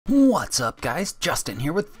What's up guys, Justin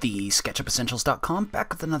here with TheSketchUpEssentials.com,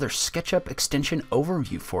 back with another SketchUp extension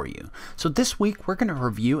overview for you. So this week we're going to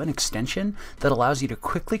review an extension that allows you to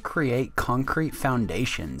quickly create concrete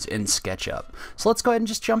foundations in SketchUp. So let's go ahead and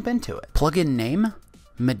just jump into it. Plugin name,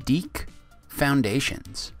 Medeek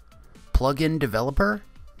Foundations. Plugin developer,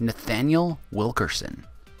 Nathaniel Wilkerson.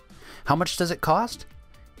 How much does it cost?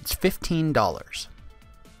 It's $15.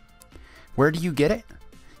 Where do you get it?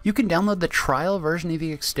 You can download the trial version of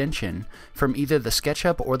the extension from either the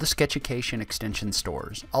SketchUp or the SketchUcation extension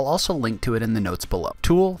stores. I'll also link to it in the notes below.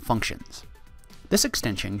 Tool functions. This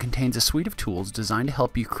extension contains a suite of tools designed to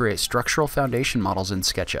help you create structural foundation models in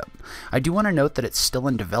SketchUp. I do want to note that it's still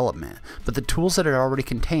in development, but the tools that it already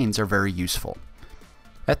contains are very useful.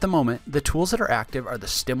 At the moment, the tools that are active are the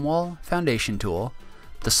Stem Wall Foundation tool,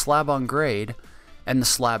 the Slab on Grade, and the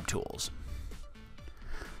Slab tools.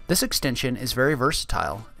 This extension is very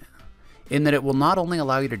versatile in that it will not only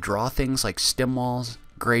allow you to draw things like stem walls,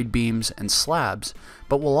 grade beams, and slabs,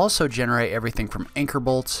 but will also generate everything from anchor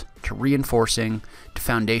bolts to reinforcing to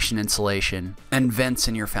foundation insulation and vents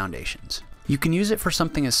in your foundations. You can use it for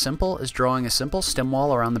something as simple as drawing a simple stem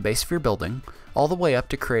wall around the base of your building, all the way up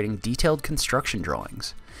to creating detailed construction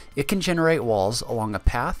drawings. It can generate walls along a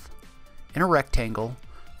path, in a rectangle,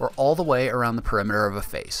 or all the way around the perimeter of a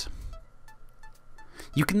face.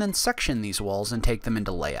 You can then section these walls and take them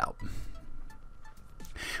into layout.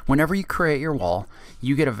 Whenever you create your wall,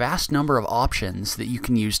 you get a vast number of options that you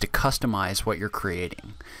can use to customize what you're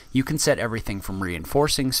creating. You can set everything from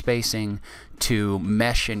reinforcing spacing, to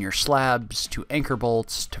mesh in your slabs, to anchor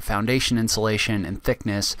bolts, to foundation insulation and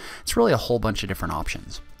thickness. It's really a whole bunch of different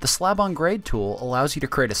options. The Slab on Grade tool allows you to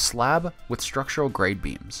create a slab with structural grade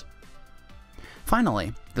beams.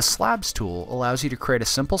 Finally, the Slabs tool allows you to create a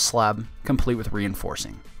simple slab complete with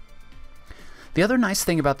reinforcing. The other nice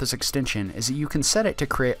thing about this extension is that you can set it to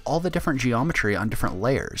create all the different geometry on different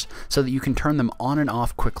layers so that you can turn them on and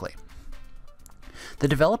off quickly. The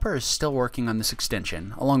developer is still working on this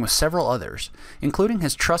extension, along with several others, including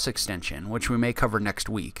his truss extension, which we may cover next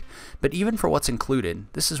week, but even for what's included,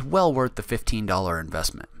 this is well worth the $15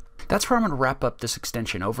 investment. That's where I'm going to wrap up this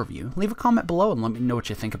extension overview. Leave a comment below and let me know what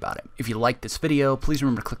you think about it. If you liked this video, please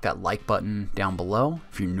remember to click that like button down below.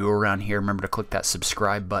 If you're new around here, remember to click that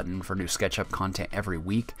subscribe button for new SketchUp content every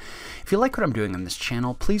week. If you like what I'm doing on this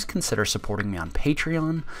channel, please consider supporting me on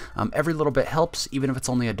Patreon. Every little bit helps, even if it's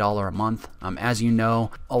only $1 a month. As you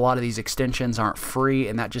know, a lot of these extensions aren't free,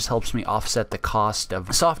 and that just helps me offset the cost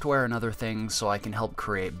of software and other things so I can help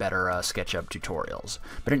create better SketchUp tutorials.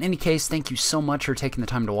 But in any case, thank you so much for taking the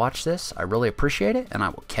time to watch this. I really appreciate it, and I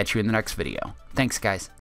will catch you in the next video. Thanks, guys.